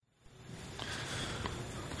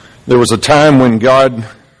There was a time when God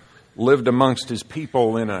lived amongst His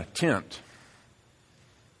people in a tent.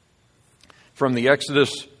 From the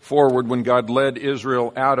Exodus forward, when God led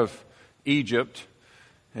Israel out of Egypt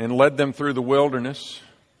and led them through the wilderness,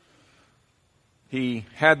 He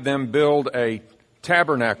had them build a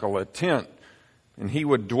tabernacle, a tent, and He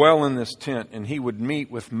would dwell in this tent, and He would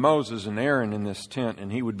meet with Moses and Aaron in this tent,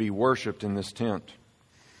 and He would be worshipped in this tent.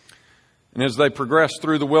 And as they progressed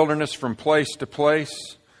through the wilderness from place to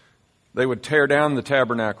place, they would tear down the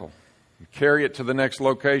tabernacle and carry it to the next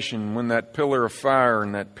location. When that pillar of fire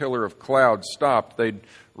and that pillar of cloud stopped, they'd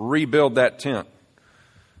rebuild that tent.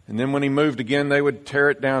 And then when He moved again, they would tear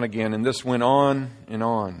it down again. And this went on and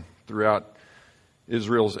on throughout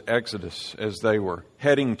Israel's exodus as they were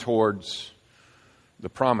heading towards the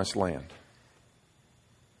Promised Land.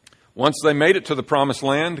 Once they made it to the Promised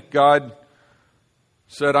Land, God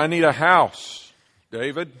said, "I need a house,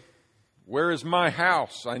 David. Where is my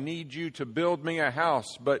house? I need you to build me a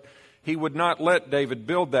house." But He would not let David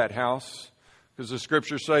build that house, because the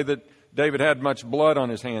Scriptures say that David had much blood on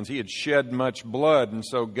his hands. He had shed much blood. And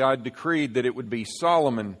so God decreed that it would be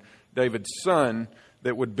Solomon, David's son,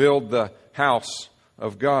 that would build the house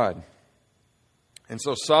of God. And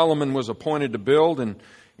so Solomon was appointed to build. And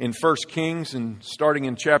in 1 Kings, and starting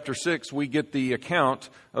in chapter 6, we get the account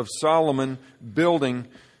of Solomon building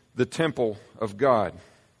the temple of God.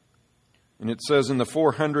 And it says, in the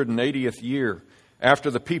 480th year, after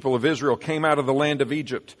the people of Israel came out of the land of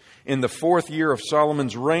Egypt, in the 4th year of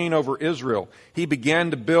Solomon's reign over Israel, he began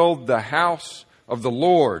to build the house of the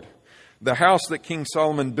Lord. The house that King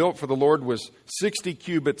Solomon built for the Lord was 60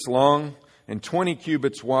 cubits long, and 20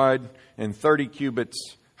 cubits wide, and 30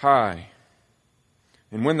 cubits high.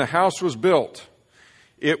 And when the house was built,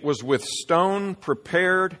 it was with stone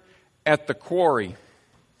prepared at the quarry,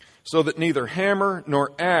 so that neither hammer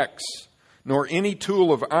nor axe nor any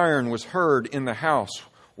tool of iron was heard in the house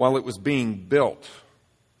while it was being built.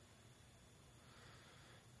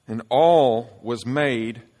 And all was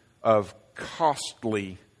made of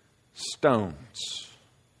costly stones,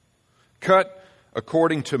 cut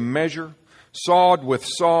according to measure, sawed with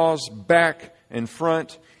saws back and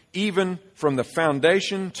front, even from the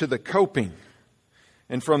foundation to the coping,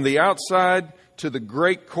 and from the outside to the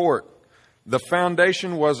great court. The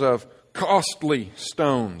foundation was of costly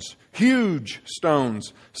stones, huge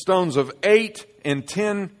stones, stones of 8 and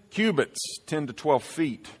 10 cubits, 10 to 12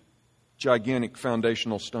 feet, gigantic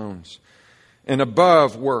foundational stones. And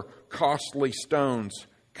above were costly stones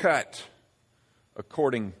cut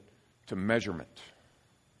according to measurement.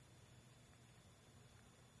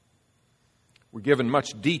 We're given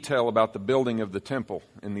much detail about the building of the temple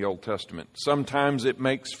in the Old Testament. Sometimes it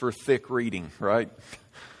makes for thick reading, right?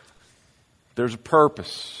 There's a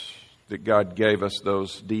purpose that God gave us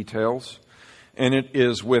those details. And it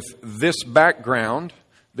is with this background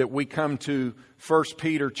that we come to 1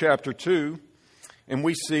 Peter chapter 2, and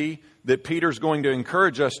we see that Peter's going to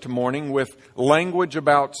encourage us tomorrow with language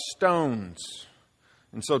about stones.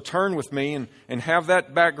 And so turn with me and have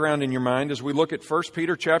that background in your mind as we look at 1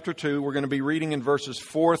 Peter chapter 2. We're going to be reading in verses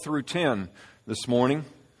 4 through 10 this morning.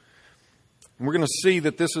 And we're going to see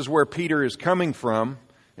that this is where Peter is coming from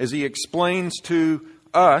as he explains to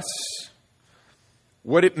us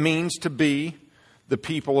what it means to be the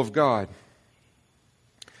people of God.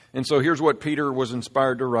 And so here's what Peter was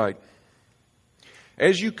inspired to write.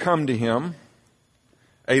 As you come to Him,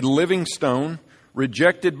 a living stone,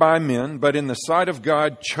 rejected by men, but in the sight of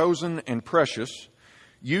God chosen and precious,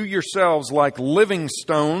 you yourselves, like living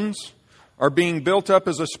stones, are being built up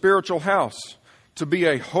as a spiritual house, to be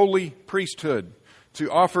a holy priesthood, to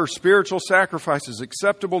offer spiritual sacrifices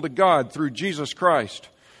acceptable to God through Jesus Christ.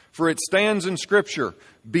 For it stands in Scripture,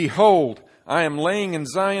 "Behold, I am laying in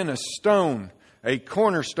Zion a stone, a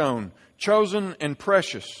cornerstone, chosen and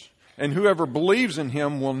precious, and whoever believes in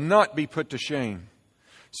Him will not be put to shame."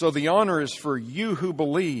 So the honor is for you who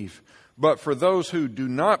believe, but for those who do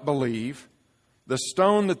not believe, the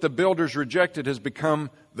stone that the builders rejected has become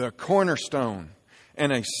the cornerstone,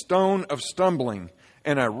 and a stone of stumbling,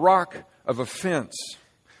 and a rock of offense.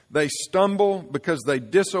 They stumble because they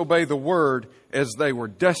disobey the word as they were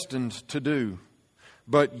destined to do.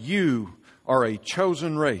 But you are a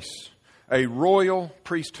chosen race, a royal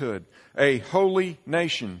priesthood, a holy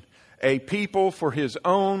nation, a people for His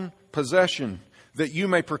own possession, that you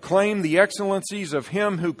may proclaim the excellencies of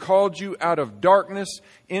Him who called you out of darkness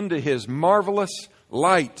into His marvelous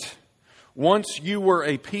light. Once you were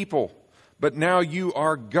a people, but now you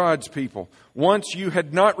are God's people. Once you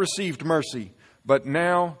had not received mercy, but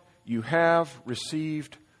now you have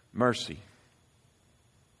received mercy.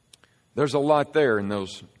 There's a lot there in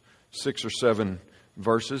those 6 or 7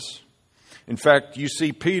 verses. In fact, you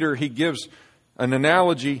see Peter, he gives an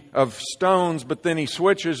analogy of stones, but then he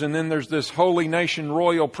switches, and then there's this holy nation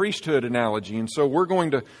royal priesthood analogy. And so we're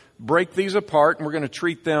going to break these apart, and we're going to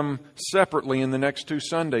treat them separately in the next 2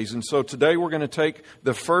 Sundays. And so today we're going to take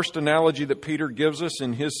the first analogy that Peter gives us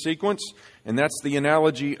in his sequence, and that's the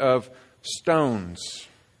analogy of stones.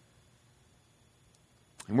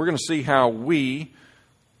 And we're going to see how we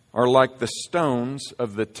are like the stones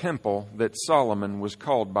of the temple that Solomon was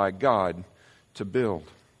called by God to build.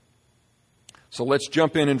 So let's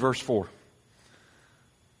jump in verse 4.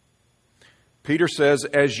 Peter says,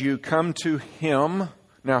 as you come to Him.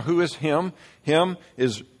 Now, who is Him? Him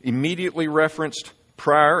is immediately referenced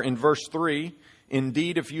prior in verse 3.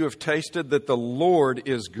 Indeed, if you have tasted that the Lord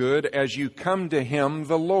is good, as you come to Him,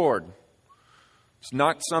 the Lord. It's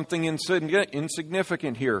not something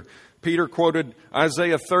insignificant here. Peter quoted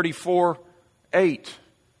Isaiah 34:8.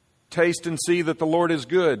 Taste and see that the Lord is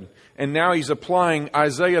good. And now he's applying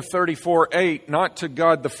Isaiah 34:8 not to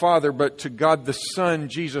God the Father, but to God the Son,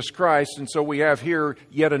 Jesus Christ. And so we have here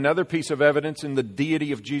yet another piece of evidence in the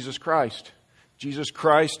deity of Jesus Christ. Jesus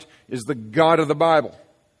Christ is the God of the Bible.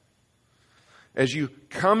 As you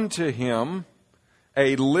come to Him,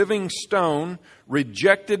 a living stone,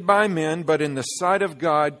 rejected by men, but in the sight of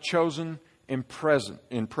God, chosen and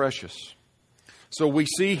precious. So we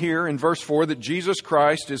see here in verse 4 that Jesus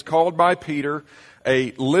Christ is called by Peter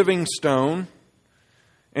a living stone.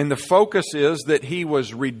 And the focus is that He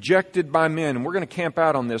was rejected by men. And we're going to camp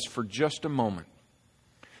out on this for just a moment.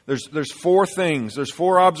 There's 4 things, there's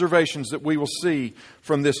 4 observations that we will see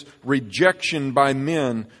from this rejection by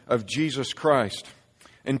men of Jesus Christ.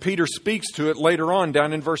 And Peter speaks to it later on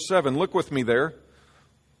down in verse 7. Look with me there.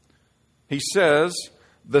 He says,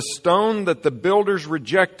 the stone that the builders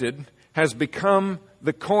rejected has become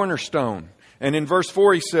the cornerstone. And in verse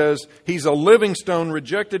 4 he says, He's a living stone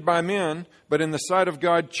rejected by men, but in the sight of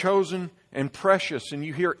God chosen and precious. And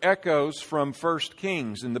you hear echoes from 1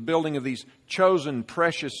 Kings in the building of these chosen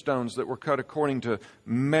precious stones that were cut according to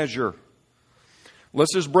measure.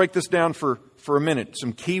 Let's just break this down for a minute.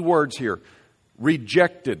 Some key words here.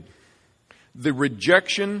 Rejected. The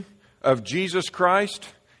rejection of Jesus Christ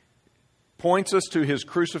points us to His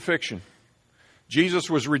crucifixion. Jesus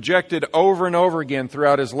was rejected over and over again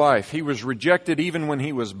throughout His life. He was rejected even when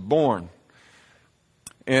He was born.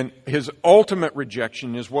 And His ultimate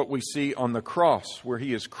rejection is what we see on the cross, where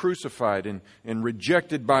He is crucified and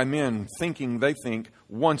rejected by men, they think,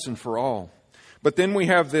 once and for all. But then we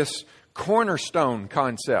have this cornerstone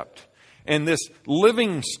concept and this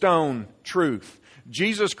living stone truth.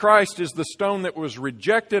 Jesus Christ is the stone that was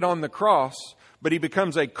rejected on the cross, but He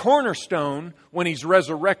becomes a cornerstone when He's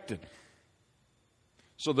resurrected.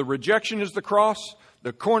 So the rejection is the cross,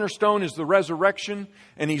 the cornerstone is the resurrection,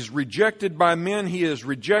 and He's rejected by men. He is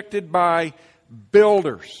rejected by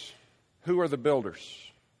builders. Who are the builders?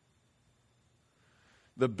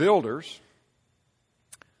 The builders,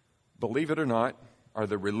 believe it or not, are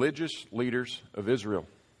the religious leaders of Israel.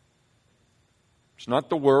 It's not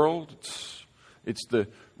the world, it's the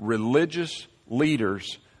religious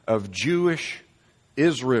leaders of Jewish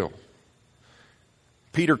Israel.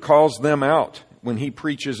 Peter calls them out when he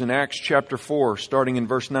preaches in Acts chapter 4, starting in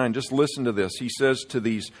verse 9. Just listen to this. He says to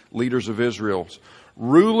these leaders of Israel,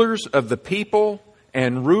 rulers of the people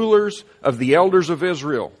and rulers of the elders of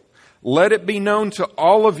Israel, let it be known to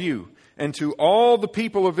all of you and to all the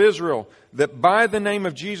people of Israel that by the name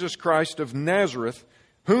of Jesus Christ of Nazareth,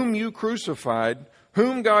 whom you crucified,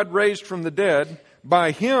 whom God raised from the dead,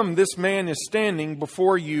 by Him this man is standing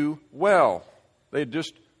before you well. They had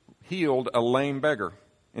just healed a lame beggar.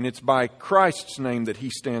 And it's by Christ's name that He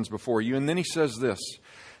stands before you. And then he says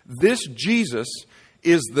this Jesus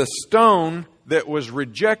is the stone that was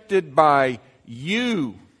rejected by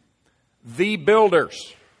you, the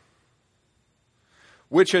builders,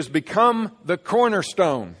 which has become the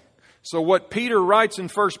cornerstone. So what Peter writes in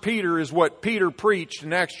 1 Peter is what Peter preached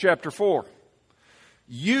in Acts chapter 4.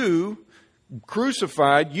 You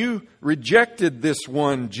crucified, you rejected this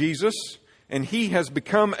one, Jesus, and He has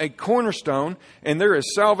become a cornerstone, and there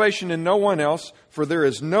is salvation in no one else, for there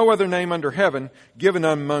is no other name under heaven given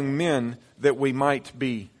among men that we might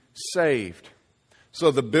be saved.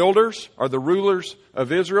 So the builders are the rulers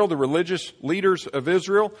of Israel, the religious leaders of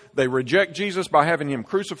Israel. They reject Jesus by having Him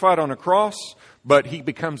crucified on a cross, but He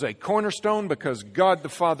becomes a cornerstone because God the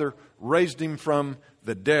Father raised Him from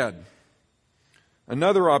the dead.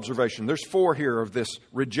 Another observation, there's 4 here of this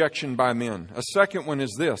rejection by men. A second one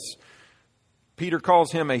is this. Peter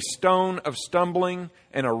calls Him a stone of stumbling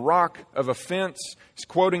and a rock of offense. He's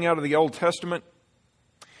quoting out of the Old Testament.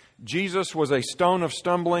 Jesus was a stone of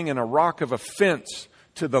stumbling and a rock of offense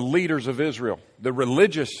to the leaders of Israel, the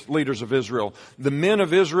religious leaders of Israel, the men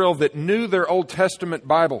of Israel that knew their Old Testament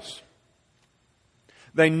Bibles.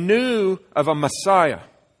 They knew of a Messiah.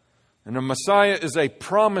 And a Messiah is a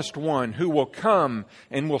promised one who will come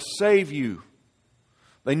and will save you.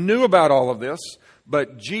 They knew about all of this,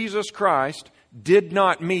 but Jesus Christ did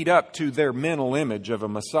not meet up to their mental image of a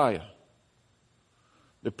Messiah.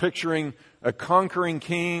 They're picturing a conquering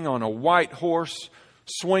king on a white horse,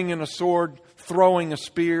 swinging a sword, throwing a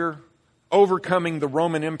spear, overcoming the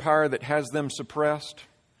Roman Empire that has them suppressed.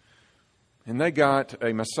 And they got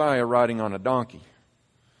a Messiah riding on a donkey.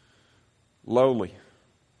 Lowly,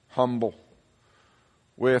 humble,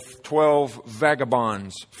 with 12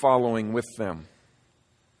 vagabonds following with them.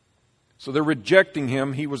 So they're rejecting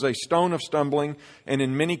him. He was a stone of stumbling, and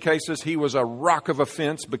in many cases he was a rock of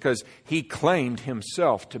offense because he claimed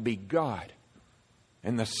himself to be God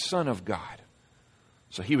and the Son of God.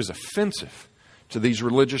 So he was offensive to these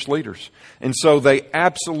religious leaders. And so they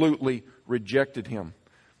absolutely rejected him.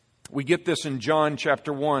 We get this in John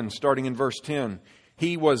chapter 1, starting in verse 10.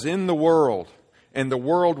 He was in the world, and the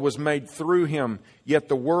world was made through him, yet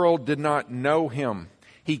the world did not know him.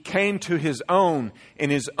 He came to his own,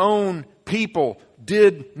 and his own people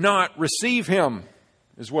did not receive him,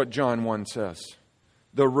 is what John 1 says.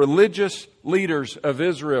 The religious leaders of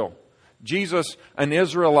Israel, Jesus, an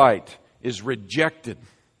Israelite, is rejected.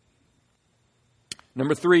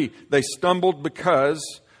 Number 3, they stumbled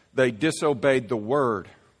because they disobeyed the word.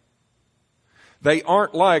 They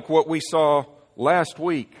aren't like what we saw last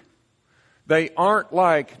week. They aren't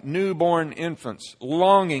like newborn infants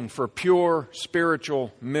longing for pure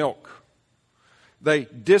spiritual milk. They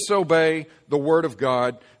disobey the Word of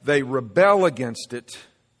God. They rebel against it.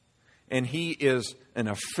 And he is an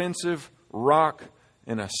offensive rock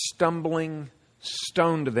and a stumbling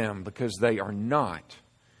stone to them because they are not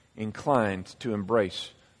inclined to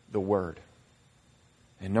embrace the Word.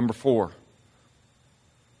 And number 4,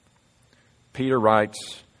 Peter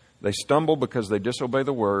writes, they stumble because they disobey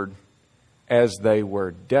the Word, as they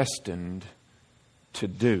were destined to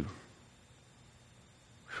do.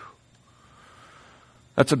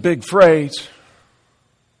 That's a big phrase.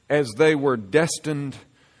 As they were destined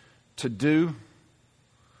to do.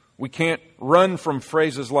 We can't run from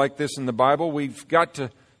phrases like this in the Bible. We've got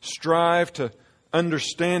to strive to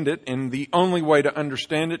understand it, and the only way to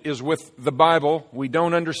understand it is with the Bible. We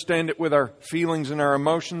don't understand it with our feelings and our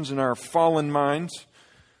emotions and our fallen minds.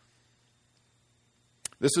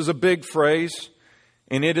 This is a big phrase,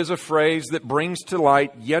 and it is a phrase that brings to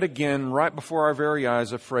light, yet again, right before our very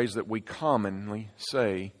eyes, a phrase that we commonly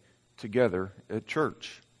say together at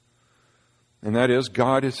church. And that is,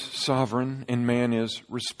 God is sovereign and man is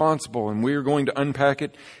responsible. And we are going to unpack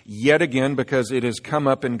it yet again because it has come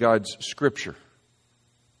up in God's Scripture.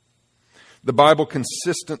 The Bible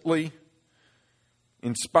consistently,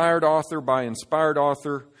 inspired author by inspired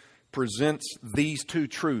author, presents these two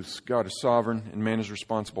truths. God is sovereign and man is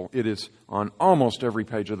responsible. It is on almost every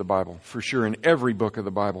page of the Bible, for sure in every book of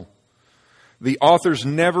the Bible. The authors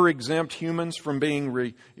never exempt humans from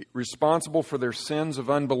being responsible for their sins of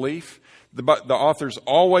unbelief. The authors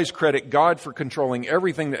always credit God for controlling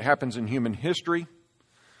everything that happens in human history.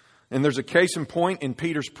 And there's a case in point in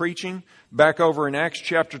Peter's preaching. Back over in Acts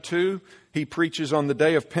chapter 2, he preaches on the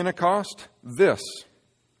day of Pentecost This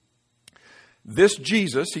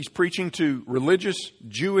Jesus, he's preaching to religious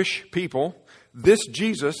Jewish people. This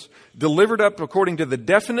Jesus, delivered up according to the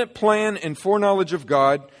definite plan and foreknowledge of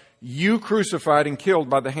God, you crucified and killed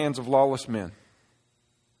by the hands of lawless men.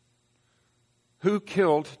 Who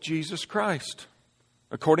killed Jesus Christ?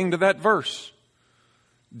 According to that verse.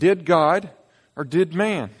 Did God or did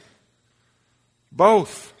man?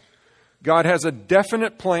 Both. God has a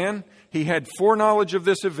definite plan. He had foreknowledge of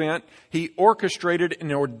this event. He orchestrated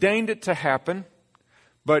and ordained it to happen.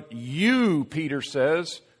 But you, Peter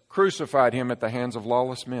says, crucified him at the hands of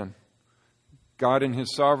lawless men. God in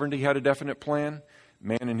his sovereignty had a definite plan.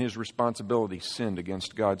 Man in his responsibility sinned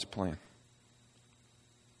against God's plan.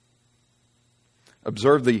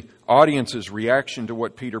 Observe the audience's reaction to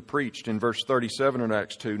what Peter preached in verse 37 of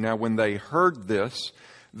Acts 2. Now when they heard this,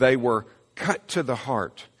 they were cut to the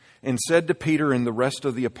heart and said to Peter and the rest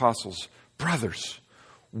of the apostles, "Brothers,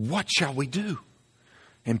 what shall we do?"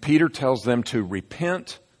 And Peter tells them to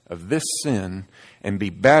repent of this sin and be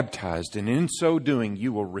baptized, and in so doing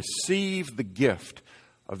you will receive the gift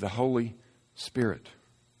of the Holy Spirit.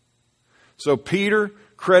 So Peter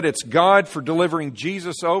credits God for delivering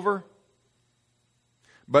Jesus over,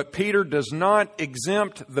 but Peter does not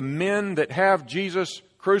exempt the men that have Jesus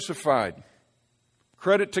crucified.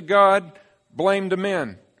 Credit to God, blame to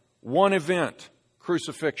men. One event,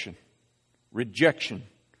 crucifixion, rejection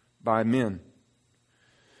by men.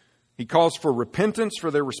 He calls for repentance for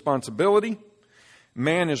their responsibility.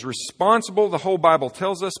 Man is responsible. The whole Bible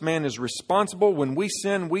tells us man is responsible. When we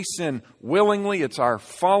sin willingly. It's our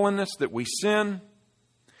fallenness that we sin.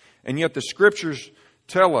 And yet the Scriptures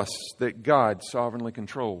tell us that God sovereignly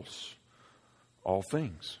controls all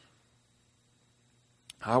things.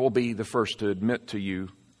 I will be the first to admit to you,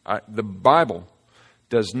 the Bible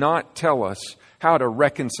does not tell us how to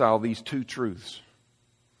reconcile these two truths.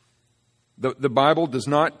 The Bible does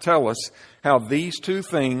not tell us how these two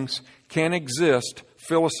things can exist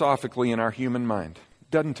philosophically in our human mind.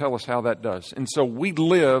 It doesn't tell us how that does. And so we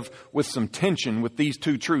live with some tension with these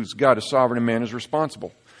two truths. God is sovereign and man is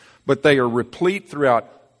responsible. But they are replete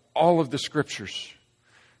throughout all of the Scriptures.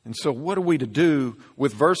 And so what are we to do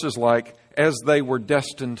with verses like, as they were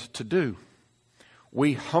destined to do?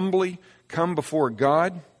 We humbly come before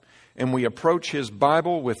God and we approach His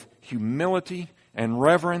Bible with humility and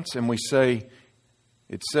reverence, and we say,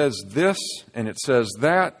 it says this and it says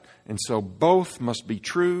that, and so both must be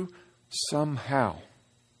true somehow.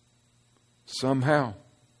 Somehow.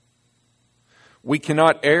 We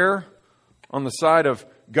cannot err on the side of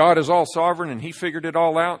God is all sovereign and He figured it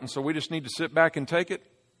all out, and so we just need to sit back and take it.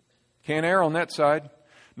 Can't err on that side.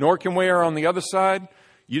 Nor can we err on the other side.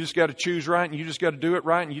 You just got to choose right and you just got to do it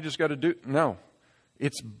right and you just got to do... No.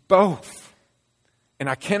 It's both. And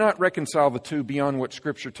I cannot reconcile the two beyond what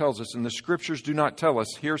Scripture tells us. And the Scriptures do not tell us,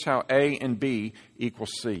 here's how A and B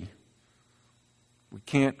equals C. We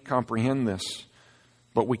can't comprehend this,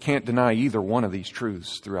 but we can't deny either one of these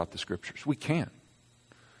truths throughout the Scriptures. We can't.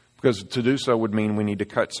 Because to do so would mean we need to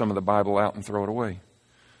cut some of the Bible out and throw it away.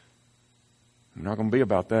 I'm not going to be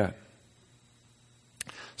about that.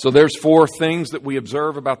 So there's 4 things that we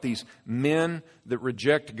observe about these men that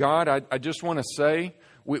reject God. I just want to say,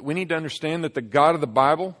 we need to understand that the God of the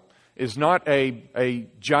Bible is not a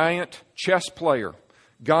giant chess player.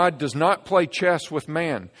 God does not play chess with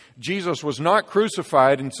man. Jesus was not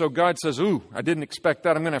crucified, and so God says, ooh, I didn't expect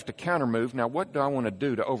that. I'm going to have to countermove. Now, what do I want to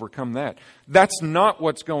do to overcome that? That's not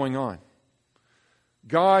what's going on.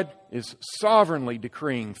 God is sovereignly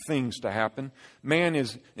decreeing things to happen. Man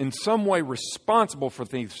is in some way responsible for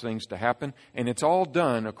these things to happen, and it's all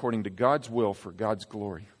done according to God's will for God's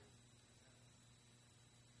glory.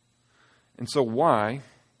 And so why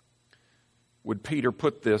would Peter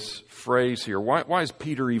put this phrase here? Why is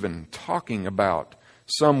Peter even talking about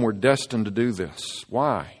some were destined to do this?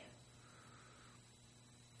 Why?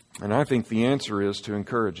 And I think the answer is to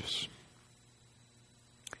encourage us.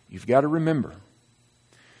 You've got to remember,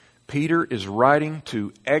 Peter is writing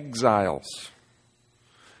to exiles.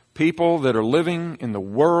 People that are living in the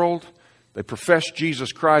world. They profess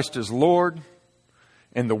Jesus Christ as Lord,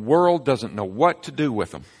 and the world doesn't know what to do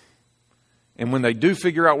with them. And when they do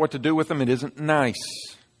figure out what to do with them, it isn't nice.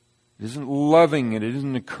 It isn't loving. It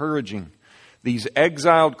isn't encouraging. These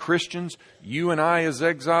exiled Christians, you and I as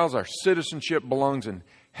exiles, our citizenship belongs in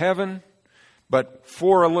heaven. But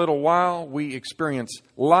for a little while, we experience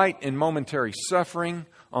light and momentary suffering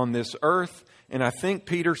on this earth. And I think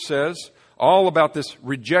Peter says all about this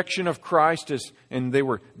rejection of Christ, and they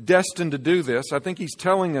were destined to do this. I think he's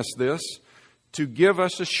telling us this to give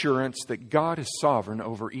us assurance that God is sovereign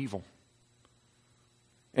over evil.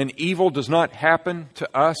 And evil does not happen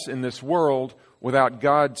to us in this world without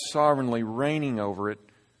God sovereignly reigning over it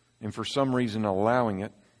and for some reason allowing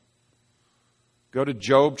it. Go to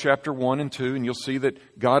Job chapter 1 and 2 and you'll see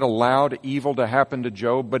that God allowed evil to happen to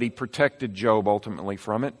Job, but He protected Job ultimately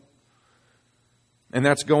from it. And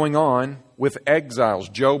that's going on with exiles.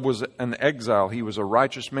 Job was an exile. He was a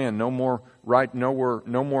righteous man. No more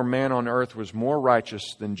man on earth was more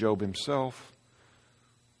righteous than Job himself.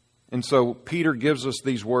 And so Peter gives us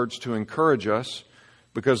these words to encourage us,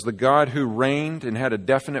 because the God who reigned and had a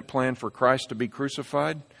definite plan for Christ to be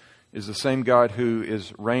crucified is the same God who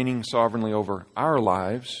is reigning sovereignly over our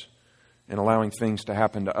lives and allowing things to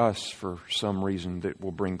happen to us for some reason that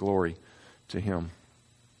will bring glory to Him.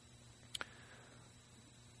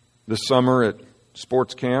 This summer at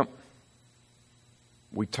sports camp,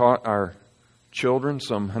 we taught our children,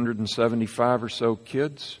 some 175 or so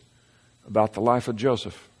kids, about the life of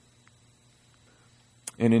Joseph.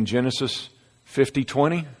 And in Genesis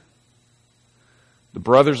 50:20, the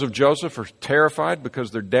brothers of Joseph are terrified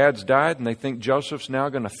because their dads died, and they think Joseph's now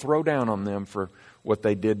going to throw down on them for what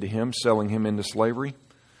they did to him, selling him into slavery.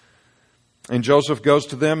 And Joseph goes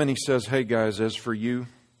to them and he says, hey guys, as for you,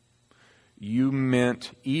 you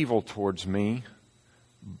meant evil towards me,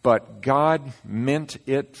 but God meant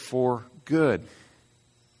it for good.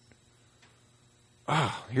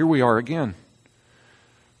 Here we are again.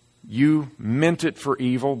 You meant it for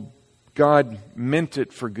evil. God meant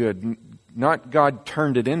it for good. Not God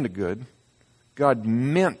turned it into good. God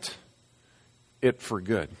meant it for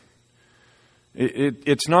good.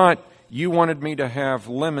 It's not, you wanted me to have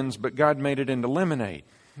lemons, but God made it into lemonade.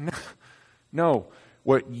 No.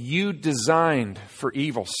 What you designed for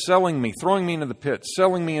evil, selling me, throwing me into the pit,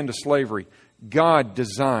 selling me into slavery, God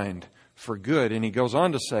designed for good. And he goes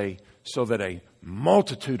on to say, so that a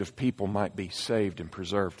multitude of people might be saved and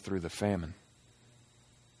preserved through the famine.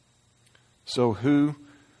 So who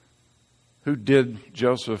did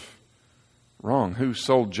Joseph wrong? Who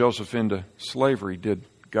sold Joseph into slavery? Did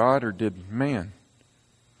God or did man?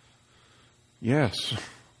 Yes.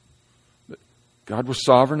 God was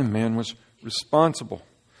sovereign and man was responsible.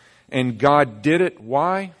 And God did it.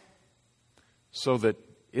 Why? So that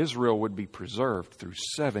Israel would be preserved through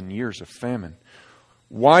 7 years of famine.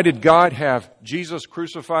 Why did God have Jesus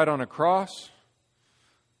crucified on a cross?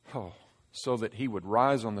 Oh, so that He would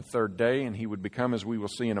rise on the third day and He would become, as we will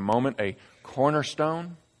see in a moment, a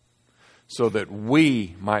cornerstone, so that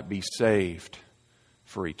we might be saved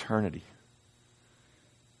for eternity.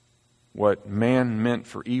 What man meant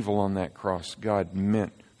for evil on that cross, God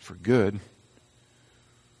meant for good.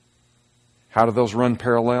 How do those run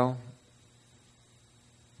parallel?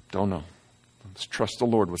 Don't know. Let's trust the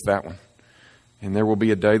Lord with that one. And there will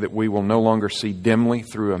be a day that we will no longer see dimly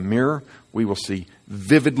through a mirror. We will see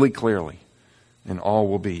vividly clearly, and all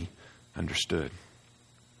will be understood.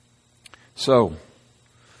 So,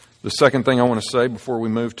 the second thing I want to say before we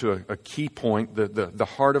move to a key point, the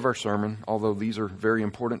heart of our sermon, although these are very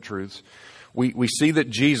important truths, we see that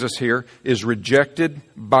Jesus here is rejected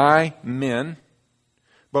by men,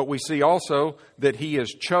 but we see also that He is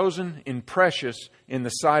chosen and precious in the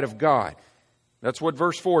sight of God. That's what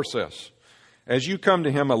verse 4 says. As you come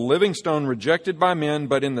to Him, a living stone rejected by men,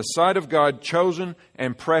 but in the sight of God, chosen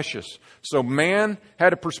and precious. So man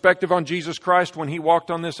had a perspective on Jesus Christ when He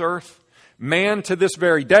walked on this earth. Man to this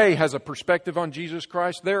very day has a perspective on Jesus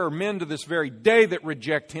Christ. There are men to this very day that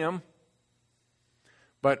reject Him.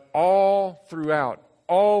 But all throughout,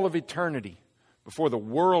 all of eternity, before the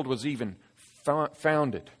world was even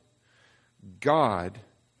founded, God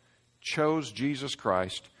chose Jesus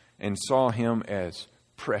Christ and saw Him as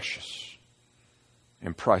precious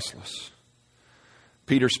and priceless.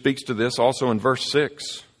 Peter speaks to this also in verse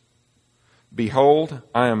 6. Behold,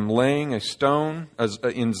 I am laying a stone,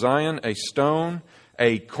 in Zion, a stone,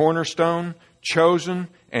 a cornerstone, chosen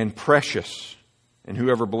and precious. And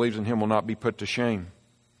whoever believes in Him will not be put to shame.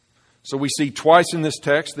 So we see twice in this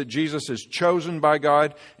text that Jesus is chosen by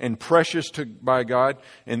God and precious by God.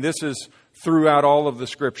 And this is throughout all of the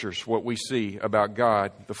Scriptures what we see about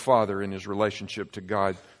God the Father and His relationship to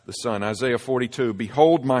God the Son. Isaiah 42,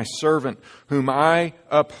 behold my servant whom I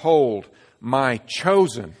uphold, my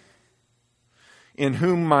chosen, in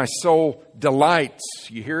whom my soul delights.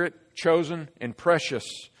 You hear it? Chosen and precious.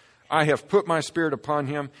 I have put my Spirit upon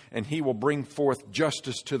him, and he will bring forth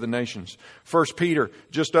justice to the nations. 1 Peter,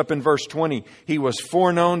 just up in verse 20, he was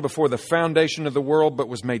foreknown before the foundation of the world, but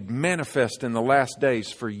was made manifest in the last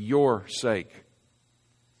days for your sake.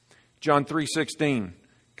 John 3:16,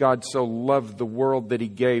 God so loved the world that He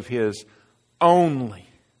gave His only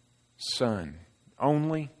Son.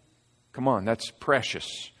 Only? Come on, that's precious.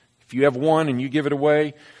 If you have one and you give it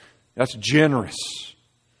away, that's generous.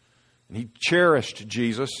 And He cherished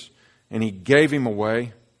Jesus, and He gave Him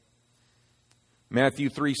away. Matthew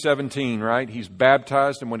 3:17, right? He's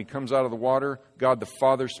baptized, and when He comes out of the water, God the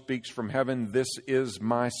Father speaks from heaven, this is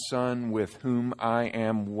my Son with whom I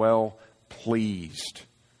am well pleased.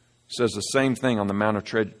 Says the same thing on the Mount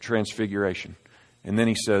of Transfiguration. And then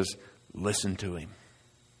He says, listen to Him.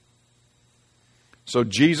 So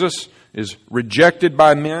Jesus is rejected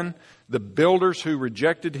by men. The builders who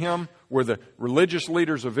rejected Him were the religious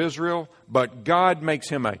leaders of Israel, but God makes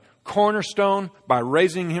Him a cornerstone by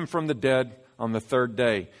raising Him from the dead on the third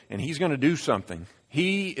day. And He's going to do something.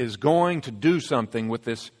 He is going to do something with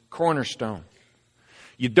this cornerstone.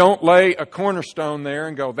 You don't lay a cornerstone there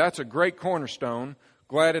and go, that's a great cornerstone.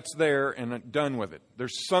 Glad it's there and done with it.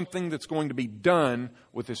 There's something that's going to be done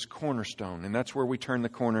with this cornerstone. And that's where we turn the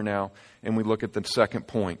corner now and we look at the second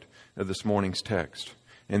point of this morning's text.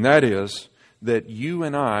 And that is that you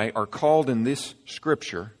and I are called in this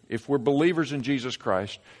Scripture, if we're believers in Jesus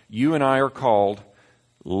Christ, you and I are called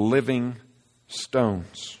living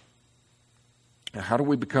stones. Now, how do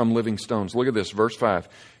we become living stones? Look at this, verse 5.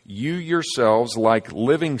 You yourselves, like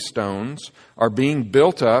living stones, are being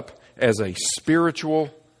built up as a spiritual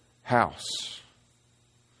house.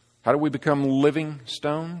 How do we become living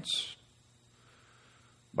stones?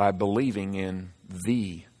 By believing in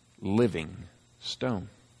the living stone.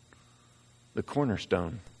 the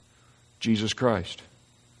cornerstone, Jesus Christ.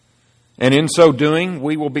 And in so doing,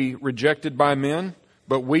 we will be rejected by men,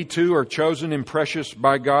 but we too are chosen and precious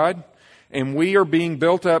by God. And we are being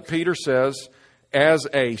built up, Peter says, as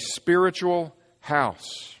a spiritual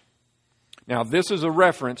house. Now, this is a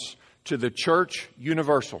reference to the church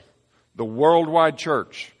universal, the worldwide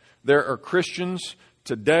church. There are Christians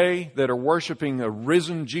today that are worshiping a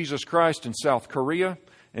risen Jesus Christ in South Korea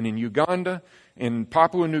and in Uganda, in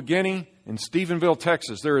Papua New Guinea, in Stephenville,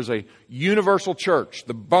 Texas. There is a universal church,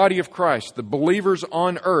 the body of Christ, the believers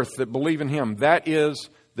on earth that believe in Him. That is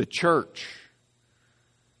the church.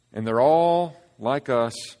 And they're all, like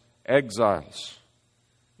us, exiles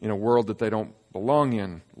in a world that they don't belong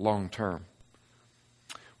in long term.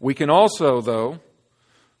 We can also, though,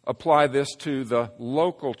 apply this to the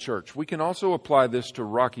local church. We can also apply this to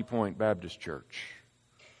Rocky Point Baptist Church.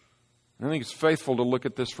 I think it's faithful to look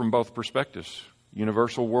at this from both perspectives.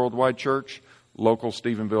 Universal Worldwide Church, local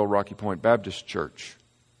Stephenville Rocky Point Baptist Church.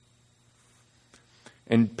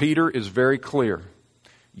 And Peter is very clear.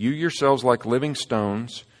 You yourselves, like living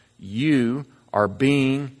stones, you are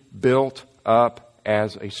being built up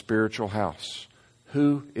as a spiritual house.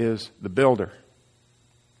 Who is the builder?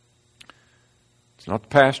 It's not the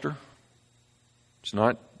pastor. It's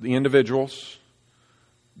not the individuals.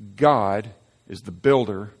 God is the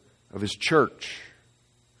builder of His church.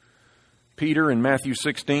 Peter, in Matthew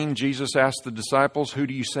 16, Jesus asked the disciples, "Who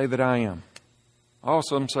do you say that I am?" Oh,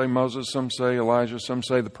 some say Moses, some say Elijah, some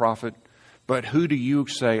say the prophet. But who do you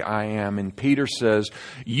say I am? And Peter says,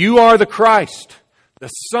 "You are the Christ, the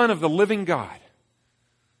Son of the living God."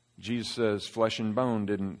 Jesus says, "Flesh and bone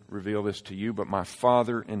didn't reveal this to you, but my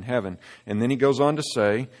Father in heaven." And then he goes on to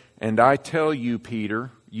say, "And I tell you,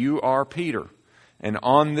 Peter, you are Peter, and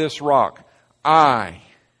on this rock I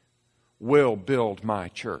will build my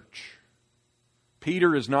church."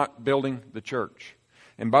 Peter is not building the church.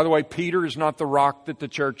 And by the way, Peter is not the rock that the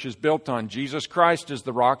church is built on. Jesus Christ is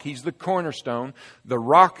the rock. He's the cornerstone. The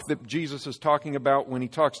rock that Jesus is talking about when He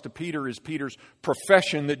talks to Peter is Peter's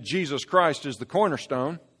profession that Jesus Christ is the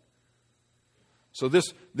cornerstone. So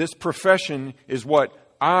this profession is what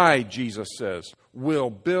I, Jesus says,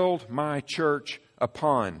 will build my church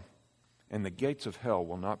upon, and the gates of hell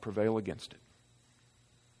will not prevail against it.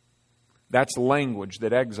 That's language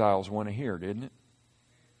that exiles want to hear, didn't it?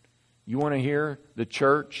 You want to hear the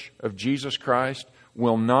church of Jesus Christ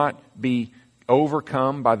will not be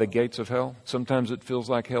overcome by the gates of hell? Sometimes it feels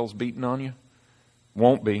like hell's beating on you.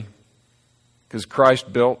 Won't be. Because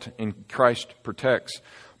Christ built and Christ protects.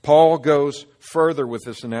 Paul goes further with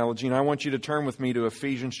this analogy, and I want you to turn with me to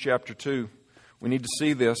Ephesians chapter 2. We need to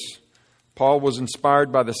see this. Paul was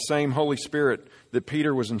inspired by the same Holy Spirit that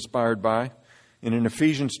Peter was inspired by. And in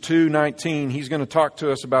Ephesians 2:19, he's going to talk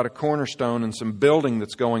to us about a cornerstone and some building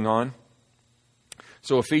that's going on.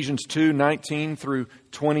 So Ephesians 2:19 through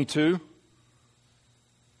 22.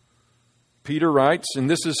 Peter writes, and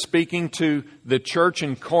this is speaking to the church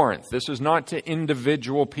in Corinth. This is not to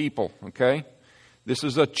individual people, okay? This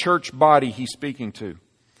is a church body he's speaking to.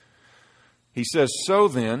 He says, "So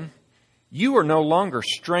then, you are no longer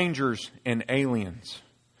strangers and aliens,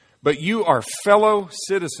 but you are fellow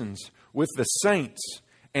citizens with the saints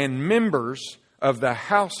and members of the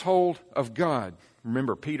household of God."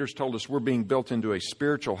 Remember, Peter's told us we're being built into a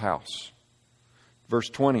spiritual house. Verse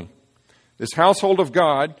 20. This household of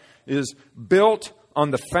God is built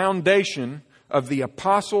on the foundation of the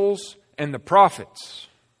apostles and the prophets.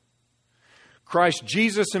 Christ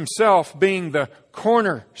Jesus Himself being the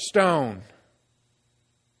cornerstone,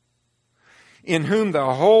 in whom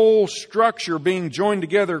the whole structure being joined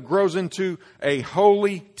together grows into a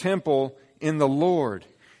holy temple in the Lord.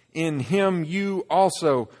 In Him you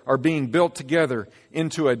also are being built together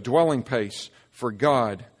into a dwelling place for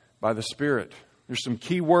God by the Spirit. There's some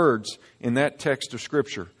key words in that text of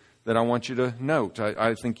Scripture that I want you to note.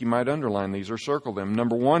 I think you might underline these or circle them.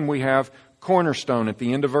 Number one, we have cornerstone at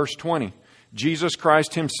the end of verse 20. Jesus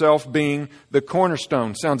Christ Himself being the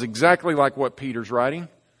cornerstone. Sounds exactly like what Peter's writing.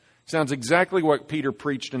 Sounds exactly what Peter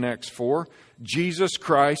preached in Acts 4. Jesus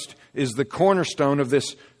Christ is the cornerstone of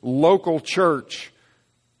this local church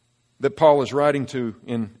that Paul is writing to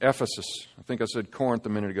in Ephesus. I think I said Corinth a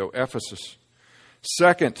minute ago. Ephesus.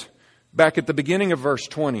 Second, back at the beginning of verse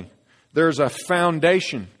 20, there's a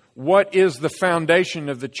foundation. What is the foundation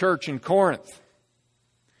of the church in Corinth?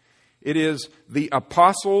 It is the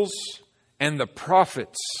apostles and the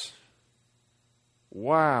prophets.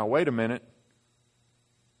 Wow, wait a minute.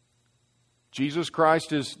 Jesus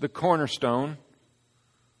Christ is the cornerstone.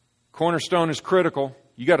 Cornerstone is critical.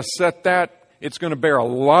 You got to set that. It's going to bear a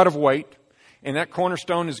lot of weight. And that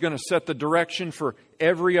cornerstone is going to set the direction for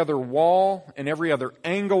every other wall and every other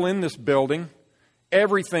angle in this building.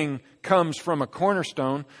 Everything comes from a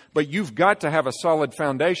cornerstone, but you've got to have a solid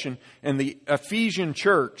foundation. And the Ephesian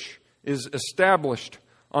church is established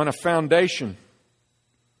on a foundation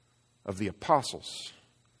of the apostles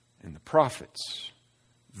and the prophets.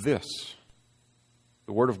 This,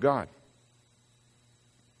 the Word of God.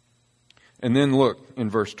 And then look in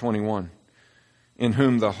verse 21. In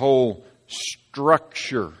whom the whole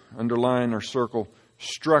structure, underline or circle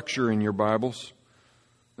structure in your Bibles,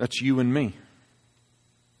 that's you and me.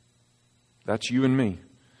 That's you and me.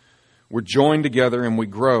 We're joined together and we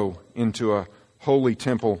grow into a holy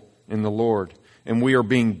temple in the Lord. And we are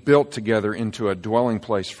being built together into a dwelling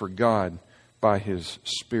place for God by His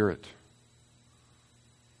Spirit.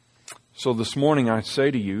 So this morning I say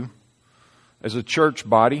to you, as a church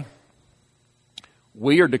body,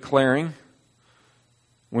 we are declaring,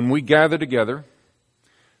 when we gather together,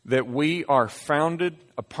 that we are founded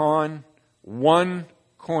upon one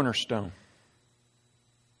cornerstone.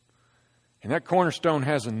 And that cornerstone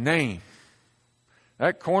has a name.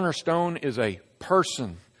 That cornerstone is a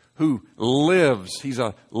person who lives. He's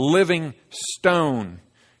a living stone.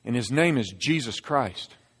 And His name is Jesus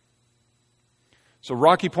Christ. So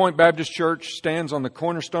Rocky Point Baptist Church stands on the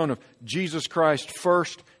cornerstone of Jesus Christ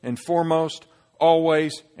first and foremost,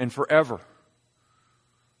 always and forever.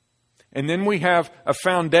 And then we have a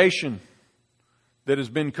foundation that has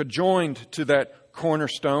been conjoined to that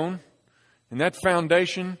cornerstone. And that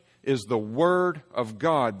foundation is the Word of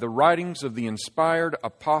God, the writings of the inspired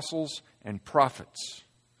apostles and prophets.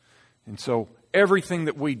 And so everything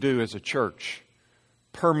that we do as a church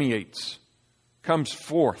permeates, comes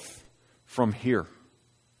forth from here.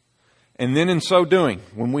 And then in so doing,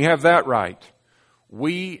 when we have that right,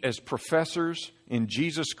 we as professors in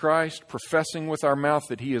Jesus Christ, professing with our mouth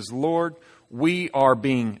that He is Lord, we are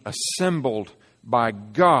being assembled by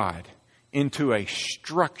God into a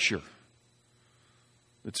structure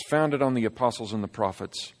that's founded on the apostles and the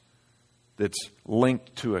prophets, that's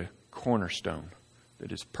linked to a cornerstone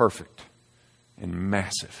that is perfect and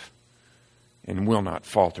massive and will not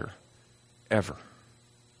falter ever.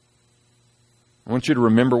 I want you to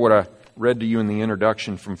remember what I read to you in the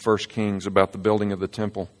introduction from 1 Kings about the building of the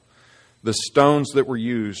temple. The stones that were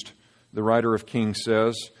used, the writer of Kings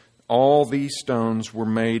says, all these stones were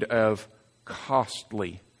made of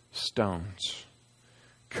costly stones,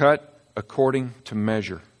 cut according to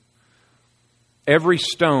measure. Every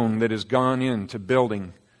stone that has gone into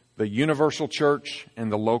building the universal church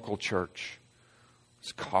and the local church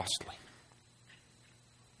is costly.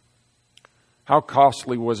 How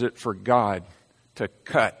costly was it for God to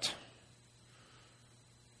cut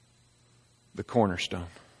the cornerstone?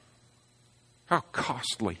 How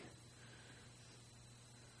costly.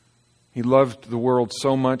 He loved the world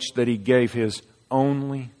so much that He gave His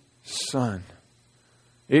only Son.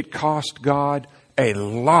 It cost God a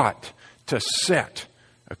lot to set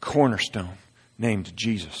a cornerstone named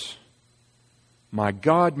Jesus. My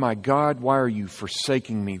God, why are you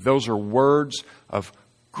forsaking me? Those are words of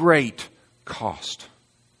great cost.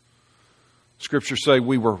 Scriptures say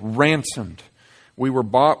we were ransomed. We were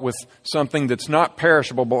bought with something that's not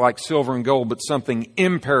perishable, but like silver and gold, but something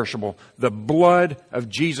imperishable. The blood of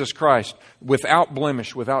Jesus Christ, without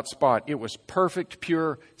blemish, without spot. It was perfect,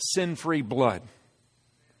 pure, sin-free blood.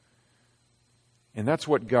 And that's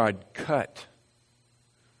what God cut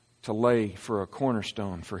to lay for a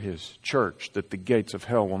cornerstone for His church that the gates of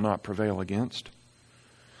hell will not prevail against.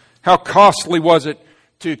 How costly was it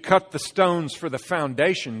to cut the stones for the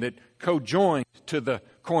foundation that co-joined to the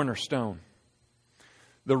cornerstone?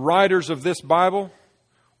 The writers of this Bible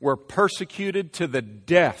were persecuted to the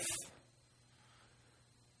death.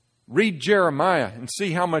 Read Jeremiah and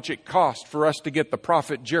see how much it cost for us to get the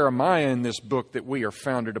prophet Jeremiah in this book that we are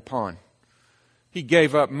founded upon. He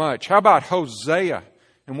gave up much. How about Hosea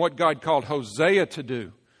and what God called Hosea to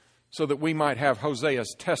do so that we might have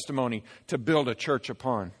Hosea's testimony to build a church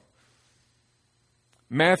upon?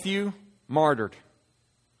 Matthew, martyred.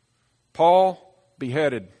 Paul,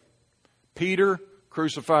 beheaded. Peter,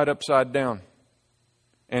 crucified upside down.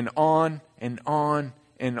 And on and on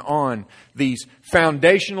and on. These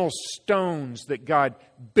foundational stones that God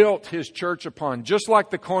built His church upon, just like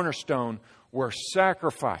the cornerstone, were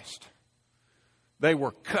sacrificed. They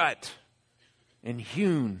were cut and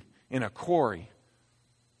hewn in a quarry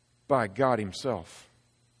by God Himself.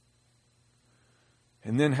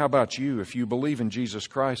 And then how about you? If you believe in Jesus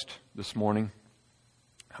Christ this morning,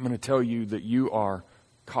 I'm going to tell you that you are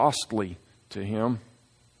costly to Him.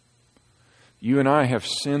 You and I have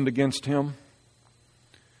sinned against Him,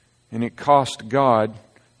 and it cost God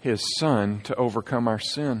His Son to overcome our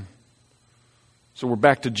sin. So we're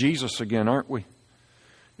back to Jesus again, aren't we?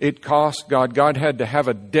 It cost God. God had to have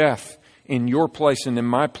a death in your place and in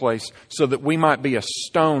my place so that we might be a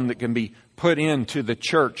stone that can be put into the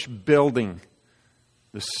church building,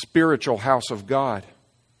 the spiritual house of God.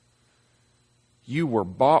 You were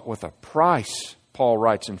bought with a price, Paul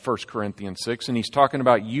writes in 1 Corinthians 6, and he's talking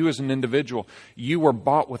about you as an individual. You were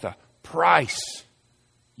bought with a price.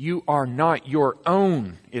 You are not your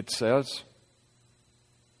own, it says.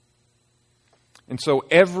 And so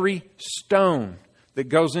every stone that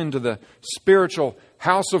goes into the spiritual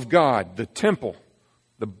house of God, the temple,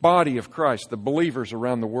 the body of Christ, the believers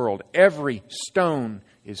around the world, every stone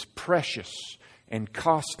is precious and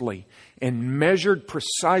costly and measured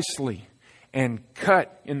precisely and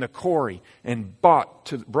cut in the quarry and brought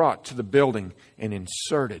to the building and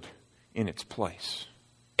inserted in its place.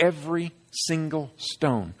 Every single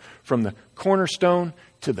stone, from the cornerstone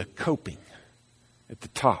to the coping at the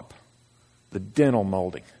top, the dentil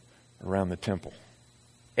molding around the temple.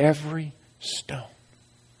 Every stone.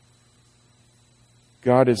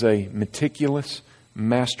 God is a meticulous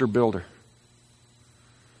master builder.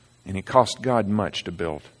 And it cost God much to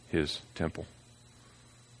build His temple.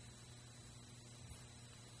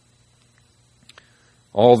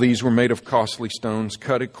 All these were made of costly stones,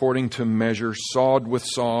 cut according to measure, sawed with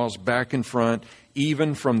saws, back and front,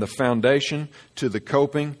 even from the foundation to the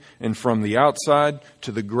coping, and from the outside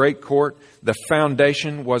to the great court. The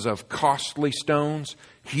foundation was of costly stones,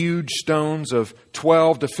 huge stones of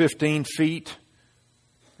 12 to 15 feet,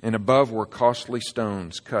 and above were costly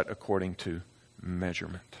stones cut according to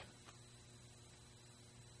measurement.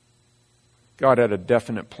 God had a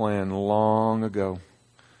definite plan long ago.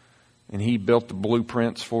 And He built the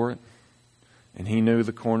blueprints for it. And He knew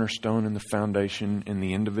the cornerstone and the foundation and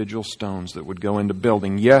the individual stones that would go into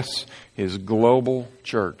building, yes, His global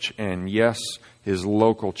church, and yes, His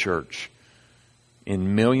local church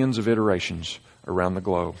in millions of iterations around the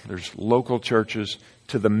globe. There's local churches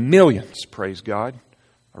to the millions, praise God,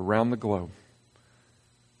 around the globe.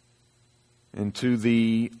 And to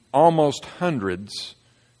the almost hundreds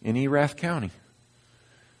in Erath County.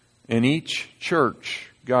 In each church,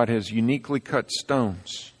 God has uniquely cut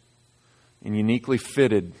stones and uniquely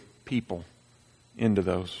fitted people into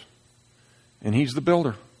those. And He's the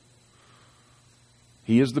builder.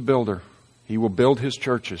 He is the builder. He will build His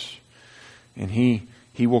churches. And He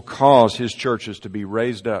will cause His churches to be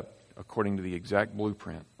raised up according to the exact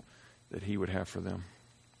blueprint that He would have for them.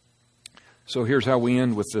 So here's how we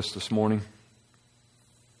end with this morning.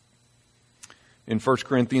 In 1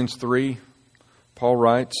 Corinthians 3, Paul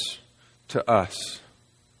writes to us,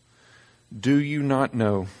 "Do you not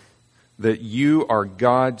know that you are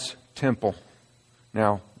God's temple?"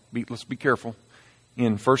 Now, let's be careful.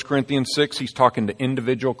 In 1 Corinthians 6, he's talking to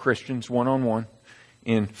individual Christians one-on-one.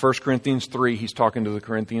 In 1 Corinthians 3, he's talking to the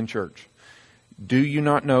Corinthian church. Do you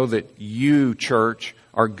not know that you, church,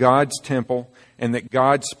 are God's temple and that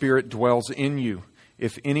God's Spirit dwells in you?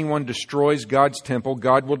 If anyone destroys God's temple,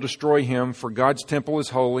 God will destroy him, for God's temple is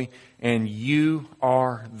holy, and you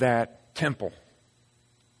are that temple.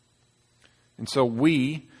 And so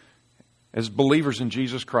we, as believers in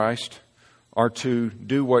Jesus Christ, are to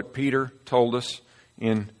do what Peter told us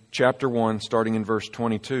in chapter 1, starting in verse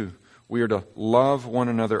 22. We are to love one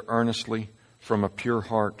another earnestly from a pure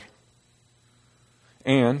heart.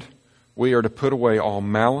 And we are to put away all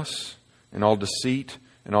malice and all deceit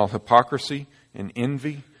and all hypocrisy and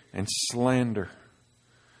envy and slander.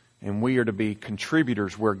 And we are to be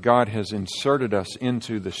contributors where God has inserted us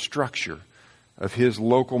into the structure of His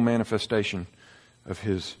local manifestation of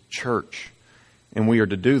His church. And we are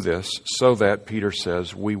to do this so that, Peter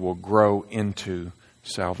says, we will grow into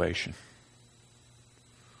salvation.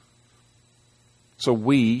 So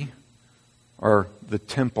we are the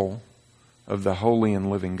temple of the holy and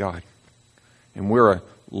living God. And we're a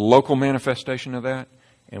local manifestation of that.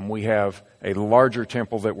 And we have a larger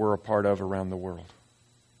temple that we're a part of around the world.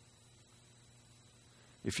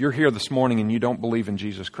 If you're here this morning and you don't believe in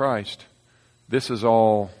Jesus Christ, this is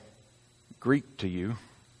all Greek to you.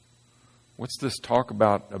 What's this talk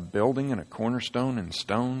about a building and a cornerstone and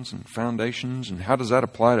stones and foundations? And how does that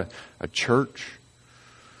apply to a church?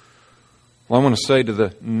 Well, I want to say to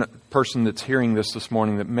the person that's hearing this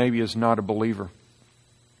morning that maybe is not a believer,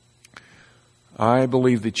 I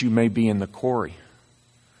believe that you may be in the quarry.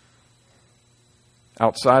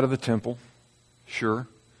 Outside of the temple, sure.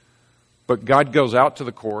 But God goes out to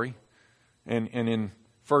the quarry. And in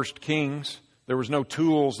 1 Kings, there was no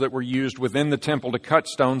tools that were used within the temple to cut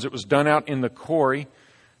stones. It was done out in the quarry.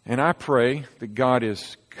 And I pray that God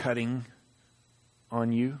is cutting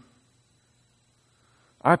on you.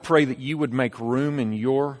 I pray that you would make room in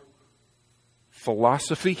your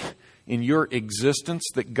philosophy, in your existence,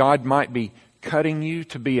 that God might be cutting you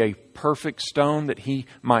to be a perfect stone that He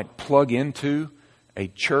might plug into a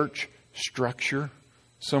church structure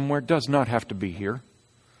somewhere. It does not have to be here.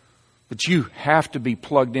 But you have to be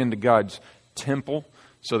plugged into God's temple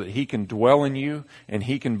so that He can dwell in you and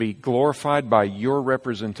He can be glorified by your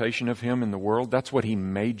representation of Him in the world. That's what He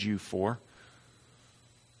made you for.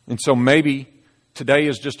 And so maybe today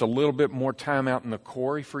is just a little bit more time out in the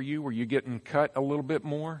quarry for you, where you're getting cut a little bit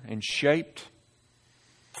more and shaped.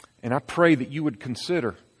 And I pray that you would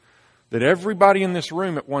consider that everybody in this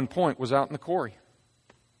room at one point was out in the quarry.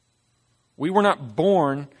 We were not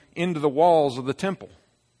born into the walls of the temple.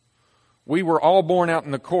 We were all born out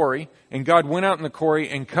in the quarry, and God went out in the quarry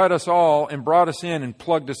and cut us all and brought us in and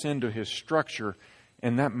plugged us into His structure.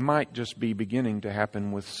 And that might just be beginning to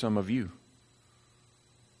happen with some of you.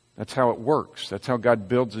 That's how it works. That's how God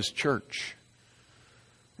builds His church.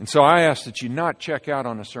 And so I ask that you not check out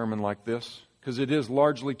on a sermon like this, because it is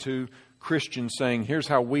largely to Christians saying, here's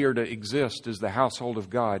how we are to exist as the household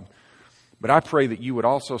of God. But I pray that you would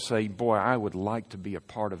also say, boy, I would like to be a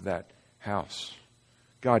part of that house.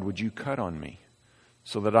 God, would you cut on me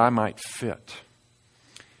so that I might fit?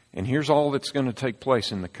 And here's all that's going to take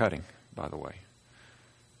place in the cutting, by the way.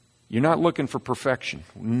 You're not looking for perfection.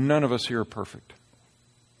 None of us here are perfect.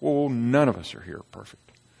 Well, none of us are here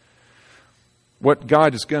perfect. What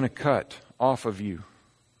God is going to cut off of you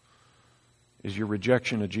is your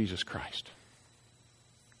rejection of Jesus Christ.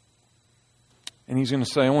 And He's going to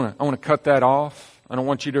say, I want to cut that off. I don't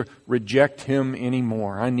want you to reject Him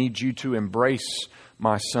anymore. I need you to embrace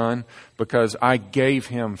my Son because I gave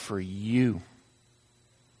Him for you.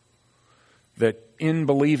 That in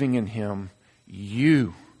believing in Him,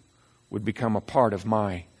 you would become a part of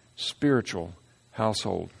my spiritual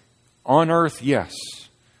household. On earth, yes.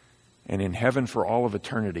 And in heaven for all of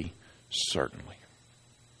eternity, certainly.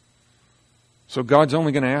 So God's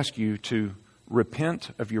only going to ask you to repent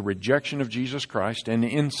of your rejection of Jesus Christ. And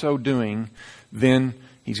in so doing, then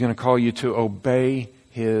He's going to call you to obey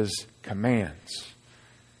His commands.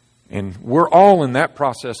 And we're all in that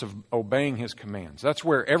process of obeying His commands. That's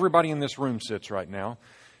where everybody in this room sits right now.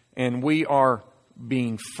 And we are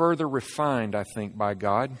being further refined, I think, by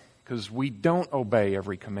God, because we don't obey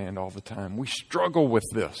every command all the time. We struggle with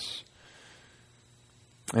this.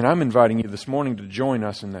 And I'm inviting you this morning to join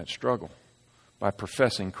us in that struggle by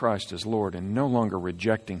professing Christ as Lord and no longer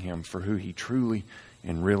rejecting Him for who He truly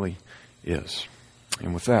and really is.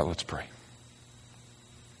 And with that, let's pray.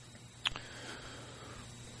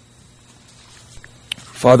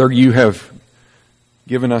 Father, you have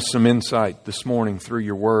given us some insight this morning through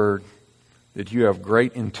your word that you have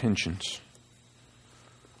great intentions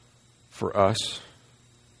for us.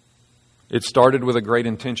 It started with a great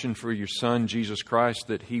intention for your Son, Jesus Christ,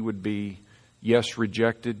 that He would be, yes,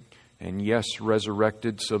 rejected and yes,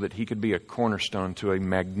 resurrected so that He could be a cornerstone to a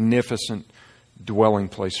magnificent dwelling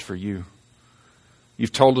place for you.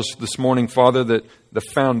 You've told us this morning, Father, that the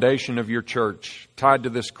foundation of your church, tied to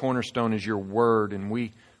this cornerstone, is your word, and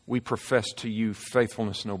we profess to you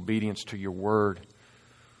faithfulness and obedience to your word.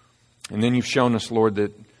 And then you've shown us, Lord,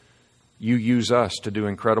 that you use us to do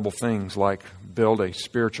incredible things like build a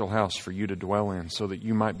spiritual house for you to dwell in so that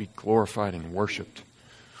you might be glorified and worshiped.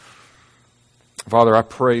 Father, I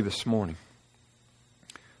pray this morning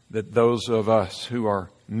that those of us who are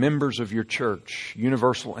members of your church,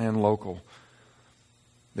 universal and local,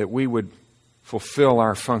 that we would fulfill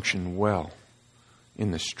our function well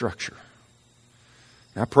in the structure.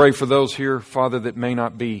 I pray for those here, Father, that may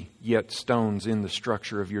not be yet stones in the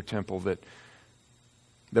structure of your temple, that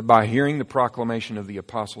by hearing the proclamation of the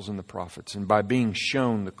apostles and the prophets and by being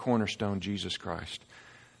shown the cornerstone, Jesus Christ,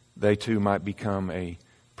 they too might become a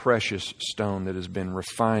precious stone that has been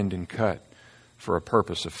refined and cut for a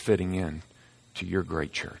purpose of fitting in to your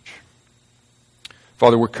great church.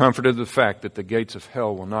 Father, we're comforted of the fact that the gates of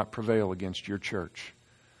hell will not prevail against your church.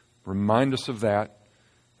 Remind us of that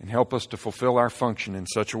and help us to fulfill our function in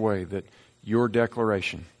such a way that your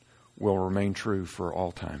declaration will remain true for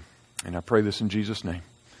all time. And I pray this in Jesus' name.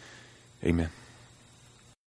 Amen.